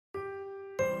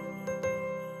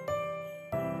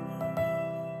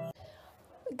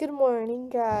Good morning,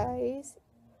 guys.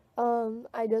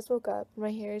 I just woke up.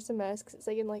 My hair is a mess because it's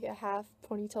like in like a half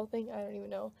ponytail thing. I don't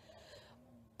even know.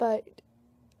 But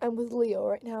I'm with Leo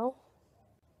right now.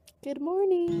 Good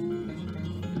morning.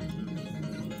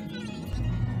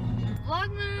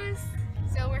 Vlogmas.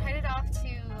 So we're headed off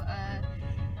to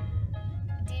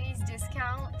Dee Dee's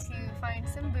discount to find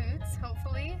some boots,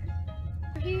 hopefully.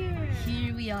 We're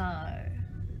Here we are.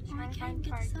 trying to find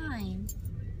Good parking. sign.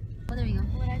 Oh, there we go.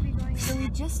 Would I be going? So we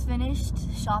just finished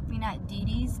shopping at Dee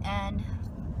Dee's and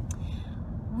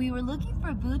we were looking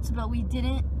for boots, but we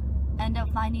didn't end up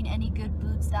finding any good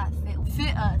boots that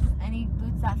fit us. Any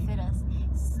boots that fit us.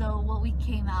 So what we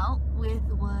came out with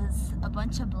was a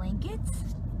bunch of blankets,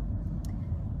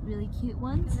 really cute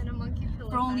ones, And then a monkey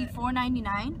pillow for only pet.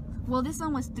 $4.99. Well, this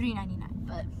one was $3.99,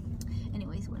 but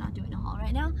anyways, we're not doing a haul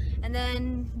right now. And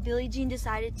then Billie Jean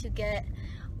decided to get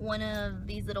one of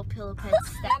these little pillow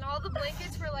pets. And all the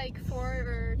blankets were like $4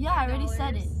 or Yeah, I already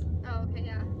said it. Oh, okay,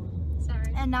 yeah.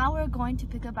 Sorry. And now we're going to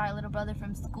pick up our little brother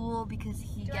from school because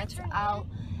he gets out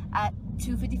at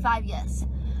 2:55. Yes,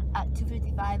 at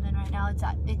 2:55, and right now it's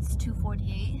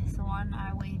 2:48. So we're on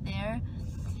our way there.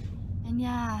 And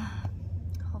yeah,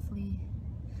 hopefully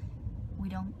we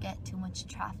don't get too much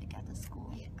traffic at the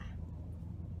school. Yeah.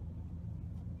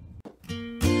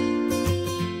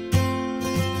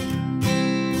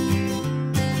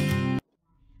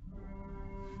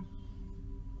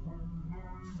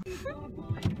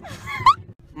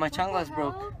 My chanclas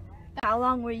broke How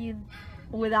long were you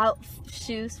without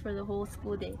shoes for the whole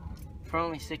school day? for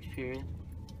only 6 period.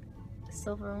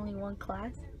 So for only one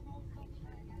class?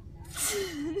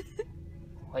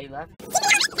 Why you laughing?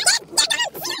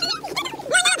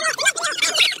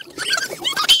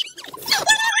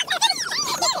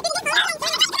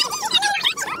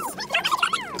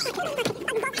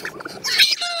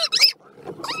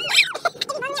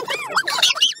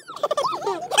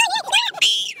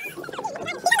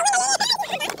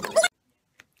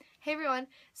 Hey everyone,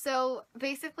 so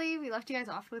basically we left you guys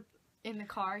off in the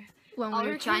car. When Oh, we we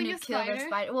were were trying killing to a kill the spider?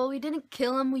 spider. Well, we didn't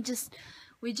kill him. We just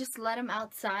let him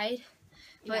outside.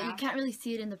 But Yeah. you can't really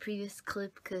see it in the previous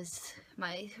clip because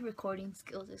my recording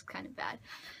skills is kind of bad.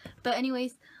 But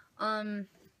anyways,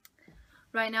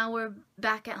 right now we're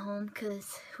back at home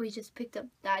because we just picked up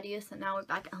Thaddeus and now we're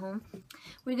back at home.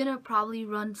 We're gonna probably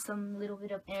run some little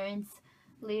bit of errands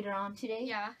later on today.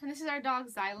 Yeah, and this is our dog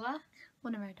Zyla.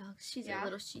 One of our dogs. She's Yeah. a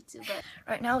little Shih Tzu, but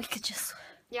right now we could just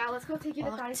Yeah, let's go take you to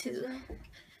walk Thaddeus' to room.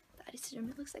 Thaddeus' room.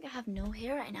 It looks like I have no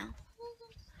hair right now.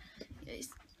 Anyways,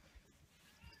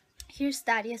 here's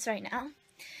Thaddeus right now.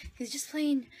 He's just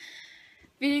playing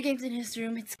video games in his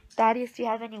room. It's Thaddeus, do you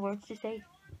have any words to say?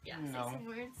 Yeah, No. say some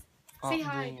words. All Say I'm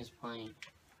hi. doing is playing.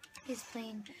 He's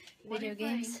playing What are video you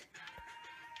playing? games.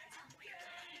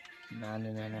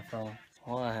 Madden NFL.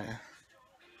 What?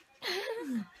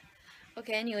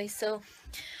 Okay, anyway, so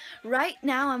right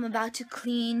now I'm about to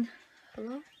clean.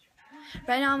 Hello?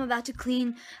 Right now I'm about to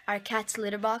clean our cat's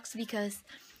litter box because,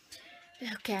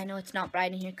 okay, I know it's not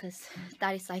bright in here because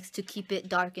Thaddeus likes to keep it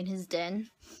dark in his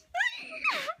den.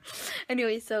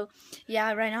 Anyway, so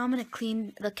yeah, right now I'm gonna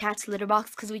clean the cat's litter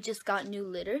box because we just got new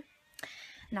litter.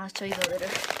 And I'll show you the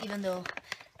litter, even though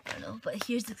I don't know. But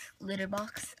here's the litter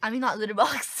box. I mean, not litter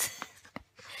box.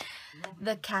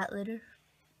 The cat litter.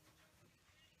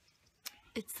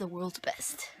 It's the world's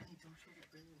best.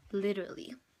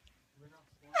 Literally.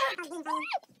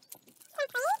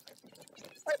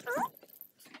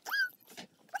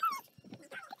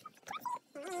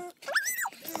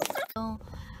 So,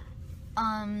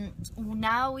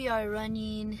 now we are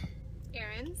running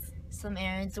Errands. some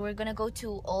errands. We're gonna go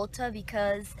to Ulta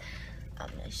because I'm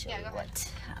gonna show Yeah, you go ahead.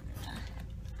 what.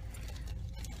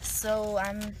 So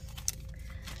I'm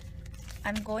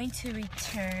going to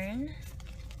return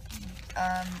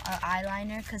our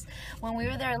eyeliner because when we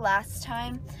were there last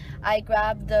time, I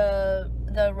grabbed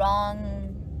the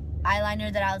wrong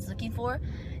eyeliner that I was looking for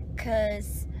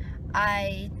because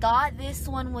I thought this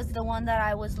one was the one that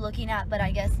I was looking at, but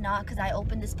I guess not because I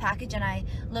opened this package and I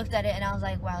looked at it and I was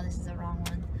like, wow, this is the wrong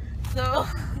one. So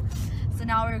so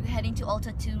now we're heading to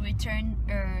Ulta to return,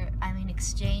 or I mean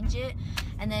exchange it,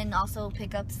 and then also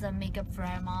pick up some makeup for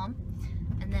our mom.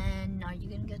 And then, are you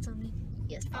gonna get something?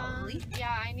 Yes, probably.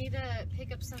 Yeah, I need to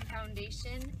pick up some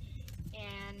foundation,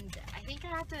 and I think I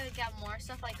have to get more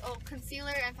stuff like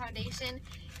concealer and foundation,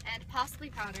 and possibly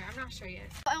powder. I'm not sure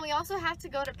yet. And we also have to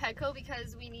go to Petco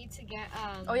because we need to get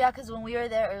Oh yeah, because when we were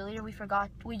there earlier, we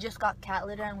just got cat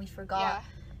litter and we forgot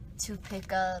to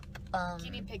pick up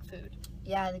guinea pig food.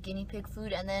 Yeah, the guinea pig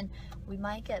food, and then we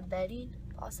might get bedding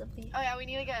possibly. Oh yeah, we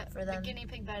need to get For the them. guinea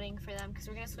pig bedding for them because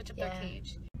we're gonna switch up Yeah. their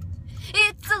cage.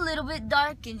 It's a little bit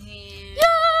dark in here.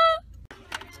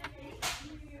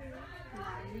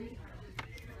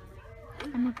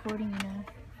 I'm recording you now.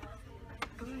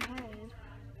 Go ahead.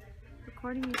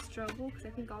 Recording your struggle because I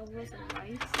think all of those are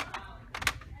right.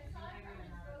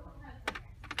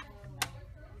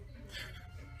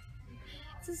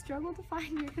 It's a struggle to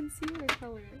find your concealer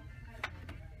color.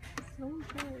 So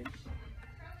good.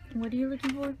 What are you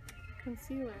looking for?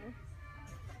 Concealer.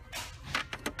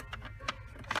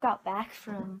 Got back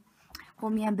from, well,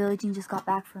 me and Billie Jean just got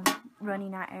back from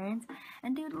running our errands.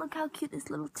 And dude, look how cute this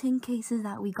little tin case is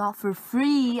that we got for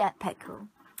free at Petco.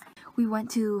 We went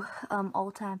to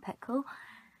Ulta and Petco,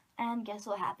 and guess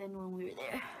what happened when we were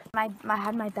there? I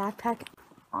had my backpack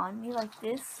on me like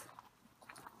this,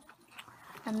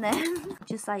 and then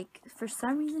just like for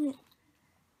some reason it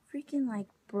freaking like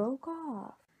broke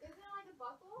off. Isn't it like a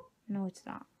buckle? No, it's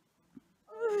not.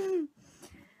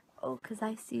 Oh, cause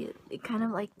I see it. It kind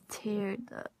of like teared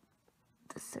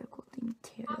the circle thing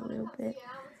teared a little bit.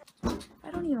 I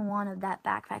don't even want that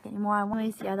backpack anymore.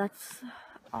 Anyways, yeah, that's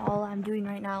all I'm doing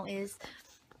right now is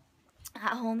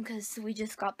at home because we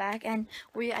just got back, and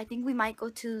I think we might go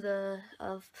to the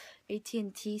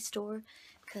AT&T store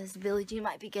because Billie Jean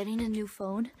might be getting a new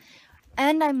phone,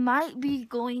 and I might be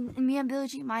going. Me and Billie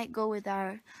Jean might go with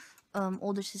our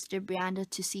older sister Brianda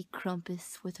to see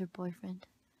Krampus with her boyfriend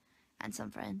and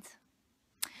some friends.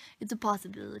 It's a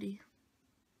possibility,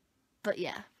 but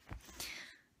yeah.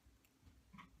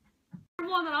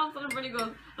 One that all of a sudden Brittany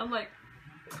goes, I'm like,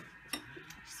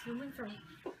 she's filming for me.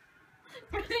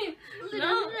 Brittany,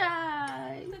 no.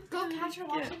 Shy. Go catch her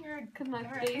watching her, cause my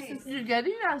face is. You're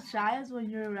getting as shy as when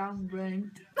you're around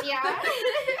Brent. Yeah.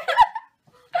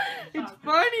 It's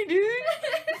funny, dude.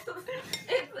 it's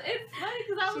funny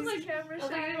because I was like,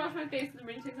 I wash my face, and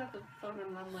Brittany takes out the phone,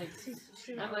 and I'm like,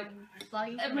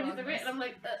 and Brittany's like, and I'm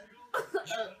like,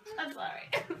 I'm sorry.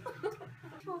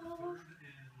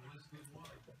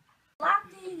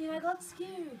 Laughing, and I got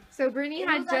scared. So Brittany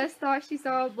had just thought she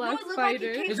saw a black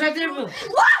spider. It's right there, bro. What?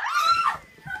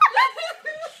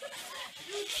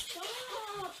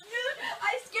 Stop, dude!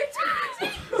 I scared you.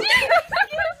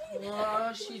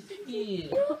 Oh, she's here.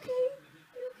 You okay?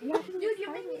 Dude, you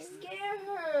made me scare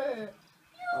her.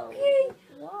 You okay?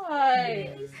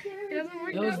 Why? You scared It doesn't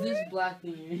work It was that this way? black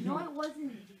thing. No, it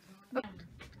wasn't.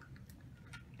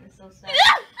 It's so sad.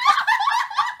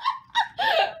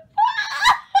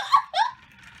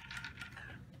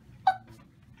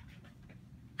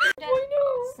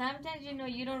 Sometimes,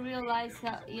 you don't realize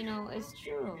how, it's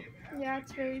true. Yeah,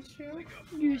 it's very true.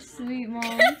 You're sweet,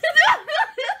 Mom.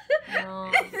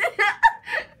 No.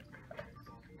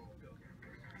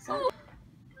 So,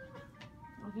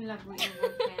 I feel like we're in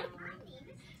one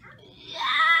family.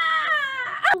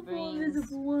 Yeah! Brings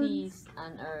peace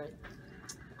on earth.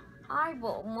 I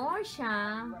bought more,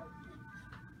 Sham.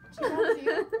 She loves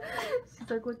you. She's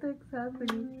like, what the heck's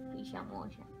happening? Isha, more,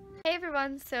 Sham. Hey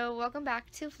everyone, so welcome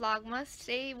back to Vlogmas.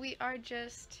 Today we are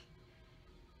just...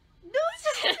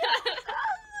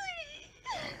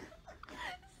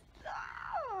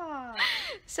 Stop!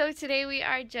 So today we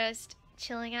are just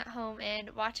chilling at home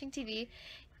and watching TV.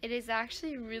 It is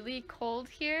actually really cold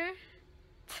here.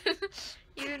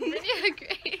 Even Vinny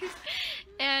agrees.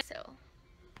 And so...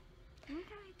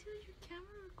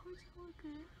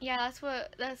 Yeah, that's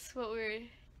what we're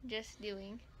just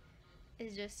doing.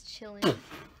 Is just chilling. Look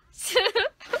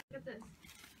at this.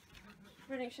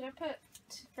 Brittany, should I put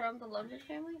from the Lundbergs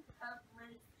family?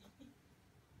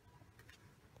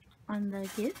 On the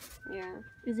gift? Yeah.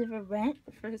 Is it for Brent?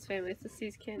 For his family. It's the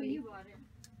C's candy. You bought it.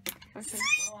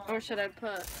 Or should I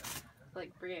put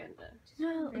like Brianda?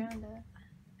 No, Brianda.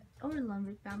 or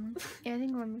Lundberg family. Yeah, I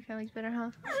think Lundbergs family's better,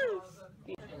 huh?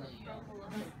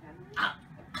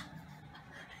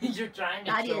 You're trying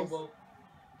to That is. showboat.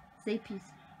 Say peace.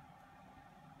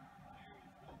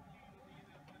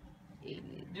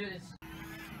 Dude,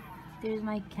 There's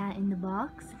my cat in the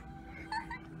box.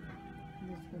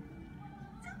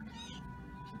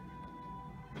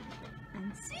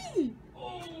 And see.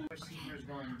 receiver's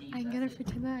going deep. I'm gonna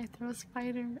pretend that I throw a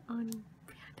spider on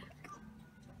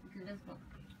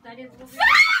That is what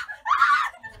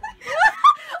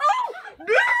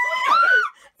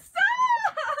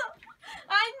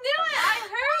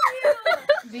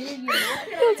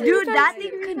Dude, that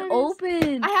thing can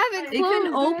open. I have it It closed.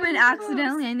 can open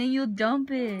accidentally and then you'll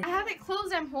dump it. I have it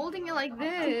closed. I'm holding it like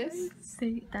this.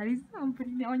 Say, Daddy, I'm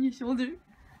putting it on your shoulder.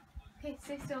 Hey,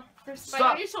 stay still. There's a spider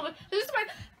Stop. on your shoulder. There's a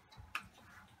spider.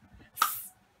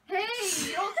 Hey,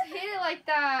 you don't hit it like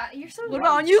that. You're so. What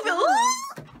about on you? Yeah,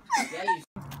 you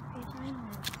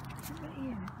Right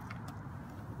here.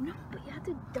 No, but you have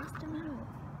to dust them out.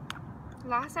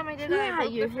 Last time I did it, Yeah, I broke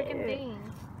the your freaking hair. thing.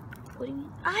 What do you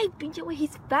mean? Ay, pinche way,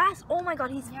 he's fast. Oh my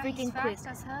god, he's Yeah, freaking he's quick. fast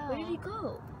as hell. Where did he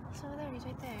go? He's over there. He's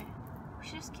right there. We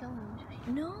should just kill him.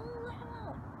 No, let him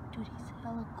out. Dude, he's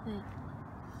hella quick.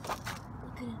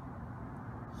 Look at him.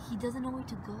 He doesn't know where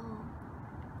to go.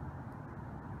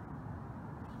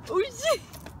 Oh shit!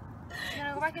 He's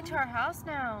gonna go back into our house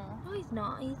now. No, he's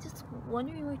not. He's just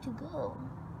wondering where to go.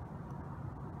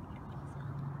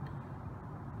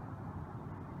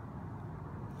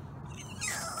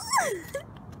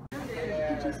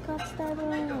 He just got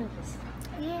Starbucks.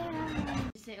 Yeah.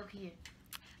 Say okay here.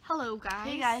 Hello, guys.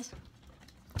 Hey guys.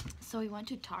 So we went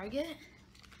to Target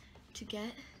to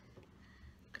get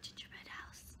a gingerbread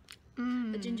house.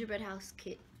 A gingerbread house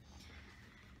kit.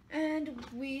 And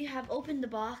we have opened the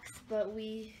box, but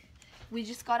we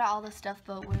just got out all the stuff,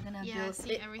 but we're gonna build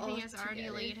see, it everything all is already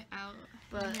together. laid out.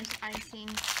 But- And there's icing.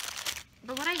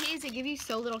 But what I hate is they give you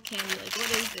so little candy. Like, what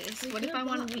is this? We What if could've I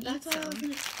wanted to eat That's why I was some?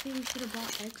 gonna say we could have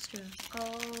bought extra.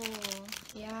 Oh,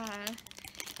 yeah.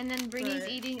 And then Brittany's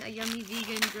But- eating a yummy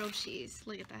vegan grilled cheese.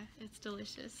 Look at that. It's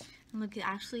delicious. Look, it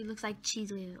actually looks like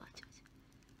cheese. Wait, watch.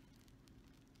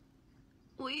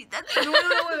 Wait, that's no,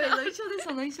 wait. Let me show this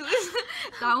one. Let me show this.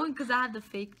 That one, cause I have the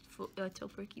fake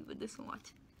tofurkey, but this one,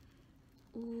 watch.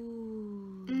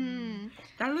 Ooh,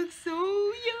 that looks so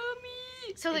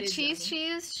yummy. So the It is cheese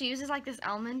yummy. she uses like this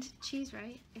almond cheese,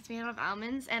 right? It's made out of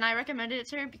almonds, and I recommended it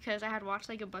to her because I had watched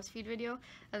like a BuzzFeed video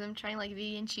of them trying like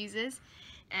vegan cheeses,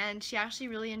 and she actually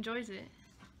really enjoys it.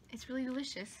 It's really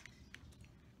delicious.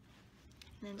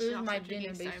 And then It she's was also my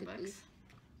drinking dinner, basically. Starbucks.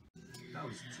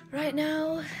 Right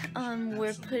now,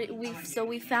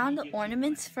 we found the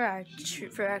ornaments for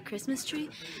our Christmas tree,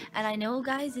 and I know,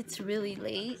 guys, it's really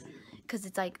late because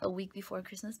it's like a week before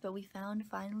Christmas, but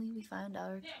finally we found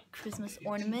our Christmas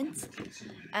ornaments,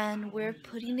 and we're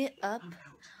putting it up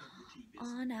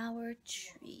on our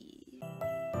tree.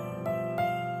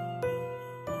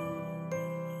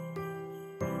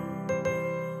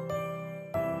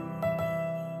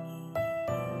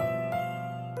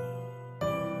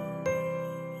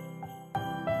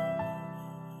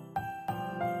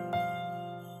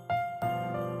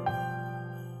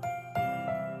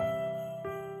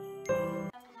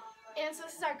 And so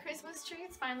this is our Christmas tree.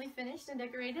 It's finally finished and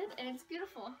decorated, and it's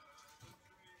beautiful.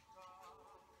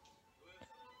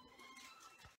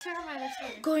 Turn on my left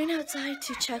ear. Going outside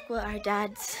to check what our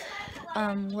dad's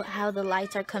how the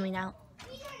lights are coming out.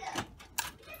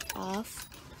 Off.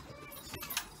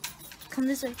 Come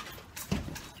this way.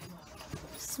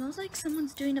 Smells like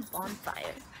someone's doing a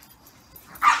bonfire.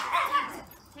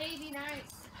 Hey, be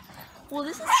nice. Well,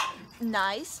 this is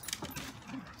nice.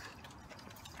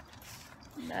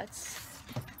 That's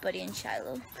Buddy and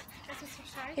Shiloh. That's what's so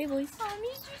shy. Hey, boys. Mommy,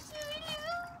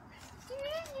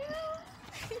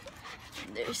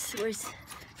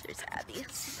 There's Abby.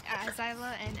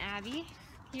 Zyla and Abby.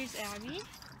 Here's Abby.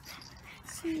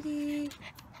 Sweetie.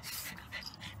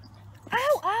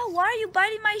 Ow, ow, why are you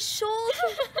biting my shoulder?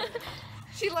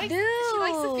 She likes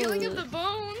the feeling of the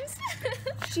bones.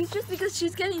 She's just because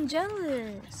she's getting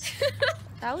jealous.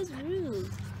 That was rude.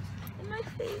 And my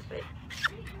favorite.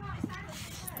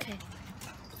 Okay.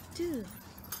 Dude.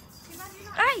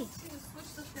 Hey!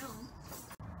 Switch the film.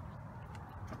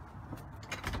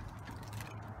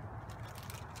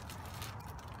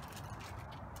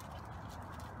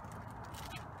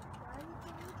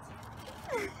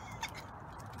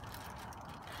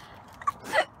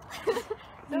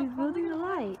 He's building the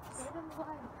lights.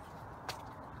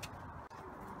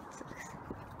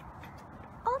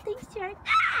 Oh, thanks, Jared.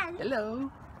 Hello.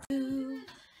 To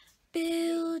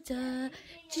build a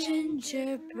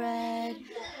gingerbread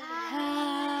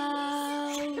house.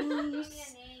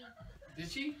 Did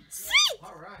she? Sweet!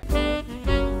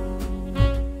 Alright.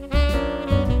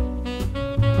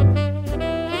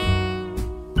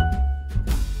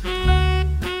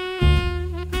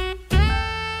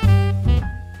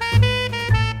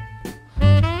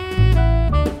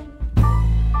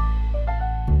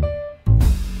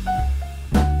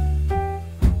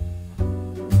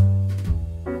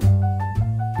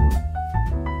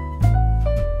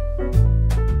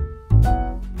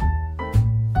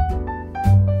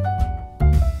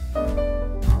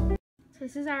 So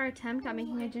this is our attempt at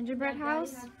making a gingerbread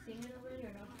house.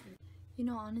 You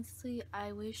know, honestly,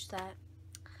 I wish that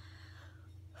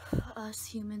us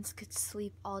humans could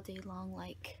sleep all day long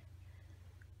like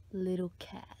little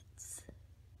cats.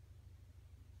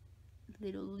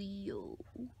 Little Leo.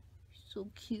 So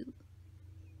cute.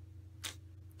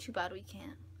 Too bad we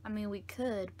can't. I mean, we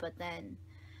could, but then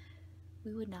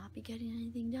we would not be getting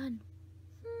anything done.